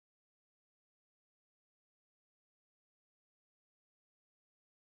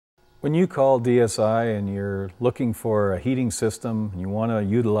When you call DSI and you're looking for a heating system, and you want to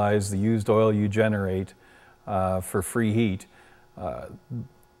utilize the used oil you generate for free heat,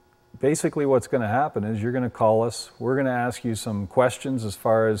 basically what's going to happen is you're going to call us. We're going to ask you some questions as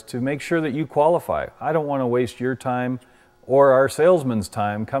far as to make sure that you qualify. I don't want to waste your time or our salesman's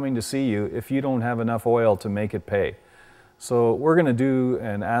time coming to see you if you don't have enough oil to make it pay. So we're going to do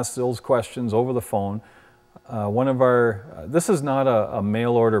and ask those questions over the phone. This is not a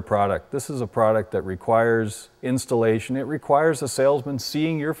mail order product. This is a product that requires installation. It requires a salesman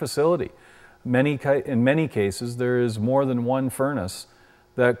seeing your facility. In many cases, there is more than one furnace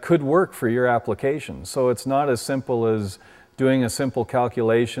that could work for your application. So it's not as simple as doing a simple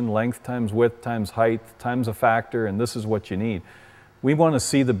calculation, length times width times height times a factor, and this is what you need. We want to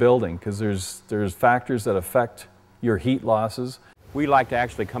see the building because there's factors that affect your heat losses. We like to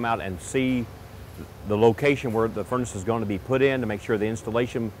actually come out and see the location where the furnace is going to be put in to make sure the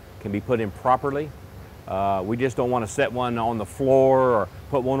installation can be put in properly. We just don't want to set one on the floor or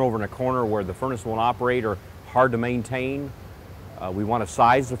put one over in a corner where the furnace won't operate or hard to maintain. We want to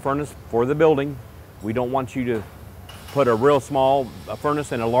size the furnace for the building. We don't want you to put a real small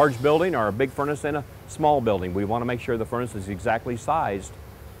furnace in a large building or a big furnace in a small building. We want to make sure the furnace is exactly sized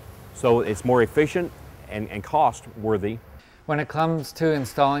so it's more efficient and cost worthy. When it comes to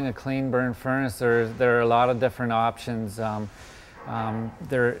installing a clean burn furnace, there are a lot of different options. You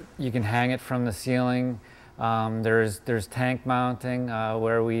can hang it from the ceiling. There's tank mounting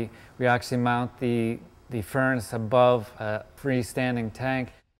where we actually mount the furnace above a freestanding tank.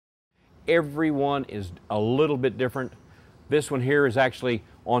 Every one is a little bit different. This one here is actually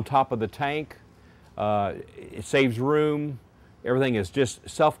on top of the tank. It saves room. Everything is just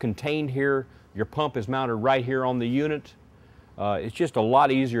self-contained here. Your pump is mounted right here on the unit. It's just a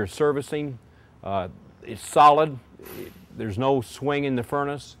lot easier servicing. It's solid. There's no swing in the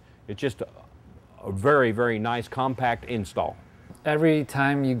furnace. It's just a very, very nice compact install. Every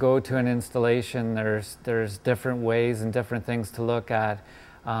time you go to an installation, there's different ways and different things to look at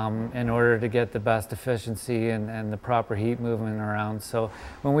in order to get the best efficiency and the proper heat movement around. So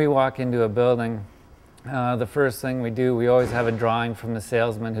when we walk into a building, the first thing we do, we always have a drawing from the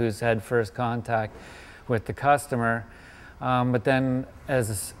salesman who's had first contact with the customer. But then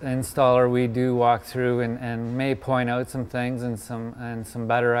as an installer, we do walk through and may point out some things and some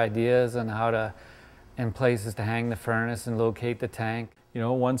better ideas on how to, and places to hang the furnace and locate the tank. You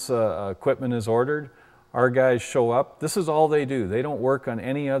know, once equipment is ordered, our guys show up. This is all they do. They don't work on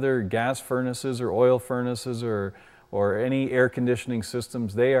any other gas furnaces or oil furnaces or any air conditioning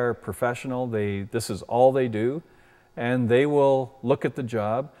systems. They are professional. This is all they do, and they will look at the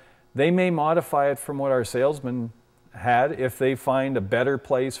job. They may modify it from what our salesman had if they find a better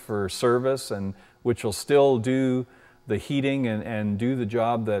place for service, and which will still do the heating and do the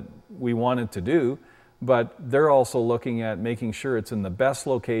job that we want it to do. But they're also looking at making sure it's in the best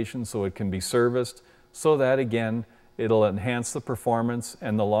location so it can be serviced, so that again it'll enhance the performance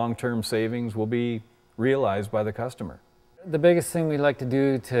and the long-term savings will be realized by the customer. The biggest thing we like to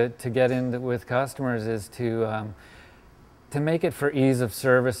do to get in with customers is to make it for ease of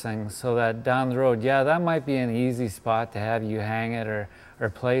servicing, so that down the road, yeah, that might be an easy spot to have you hang it or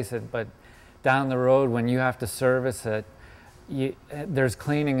place it, but down the road when you have to service it, there's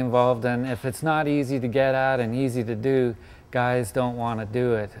cleaning involved, and if it's not easy to get at and easy to do, guys don't want to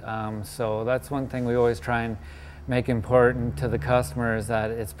do it. So that's one thing we always try and make important to the customer, is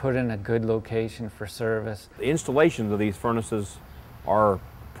that it's put in a good location for service. The installations of these furnaces are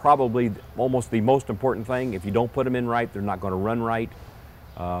probably almost the most important thing. If you don't put them in right, they're not going to run right.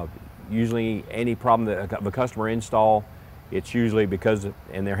 Usually any problem that the customer install, it's usually because,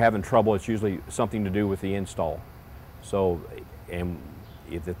 and they're having trouble, it's usually something to do with the install. So, and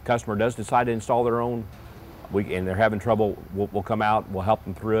if the customer does decide to install their own, and they're having trouble, we'll come out, we'll help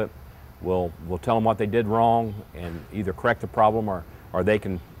them through it. We'll tell them what they did wrong and either correct the problem or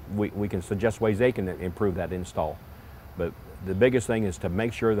we can suggest ways they can improve that install. But the biggest thing is to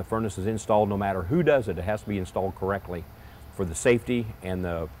make sure the furnace is installed. No matter who does it, it has to be installed correctly for the safety and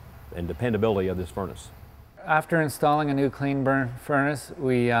dependability of this furnace. After installing a new clean burn furnace,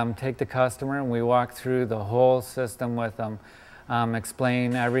 we take the customer and we walk through the whole system with them,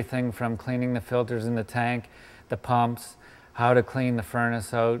 explain everything from cleaning the filters in the tank, the pumps, how to clean the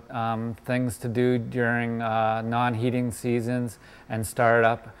furnace out, things to do during non-heating seasons and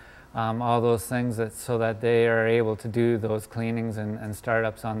startup, all those things so that they are able to do those cleanings and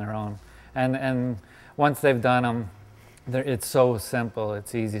startups on their own. And once they've done them, it's so simple,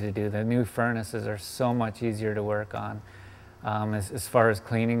 it's easy to do. The new furnaces are so much easier to work on. As far as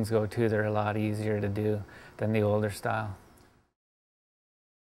cleanings go too, they're a lot easier to do than the older style.